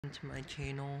To my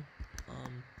channel.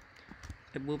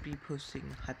 I will be posting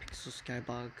Hypixel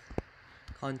Skyblock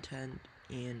content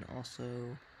and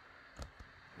also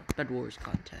Bed Wars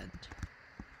content,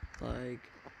 like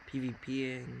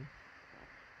PvPing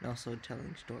and also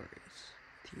telling stories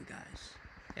to you guys.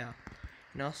 Yeah,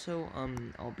 and also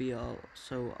I'll be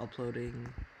also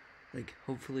uploading, like,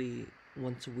 hopefully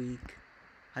once a week,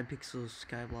 Hypixel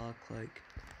Skyblock, like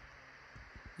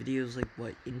videos like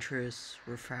what interests,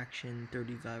 refraction,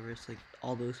 30 virus, like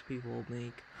all those people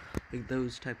make, like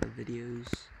those type of videos,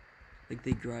 like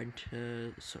they grind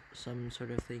to some sort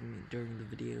of thing during the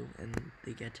video and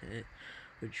they get to it,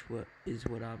 which is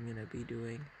what I'm gonna be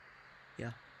doing.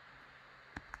 Yeah.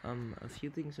 A few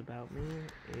things about me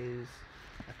is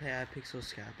I play Hypixel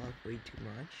Skyblock way too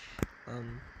much.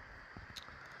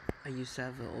 I used to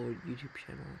have an old YouTube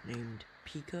channel named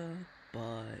Pika,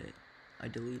 but I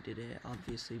deleted it,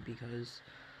 obviously, because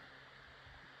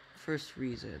first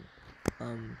reason,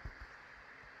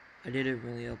 I didn't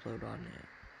really upload on it.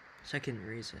 Second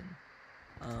reason,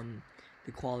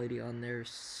 the quality on there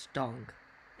stunk.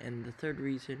 And the third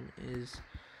reason is,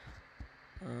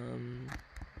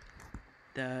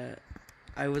 that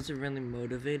I wasn't really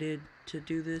motivated to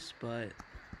do this, but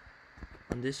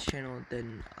on this channel,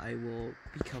 then I will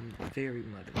become very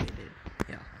motivated.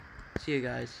 Yeah. See you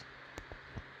guys.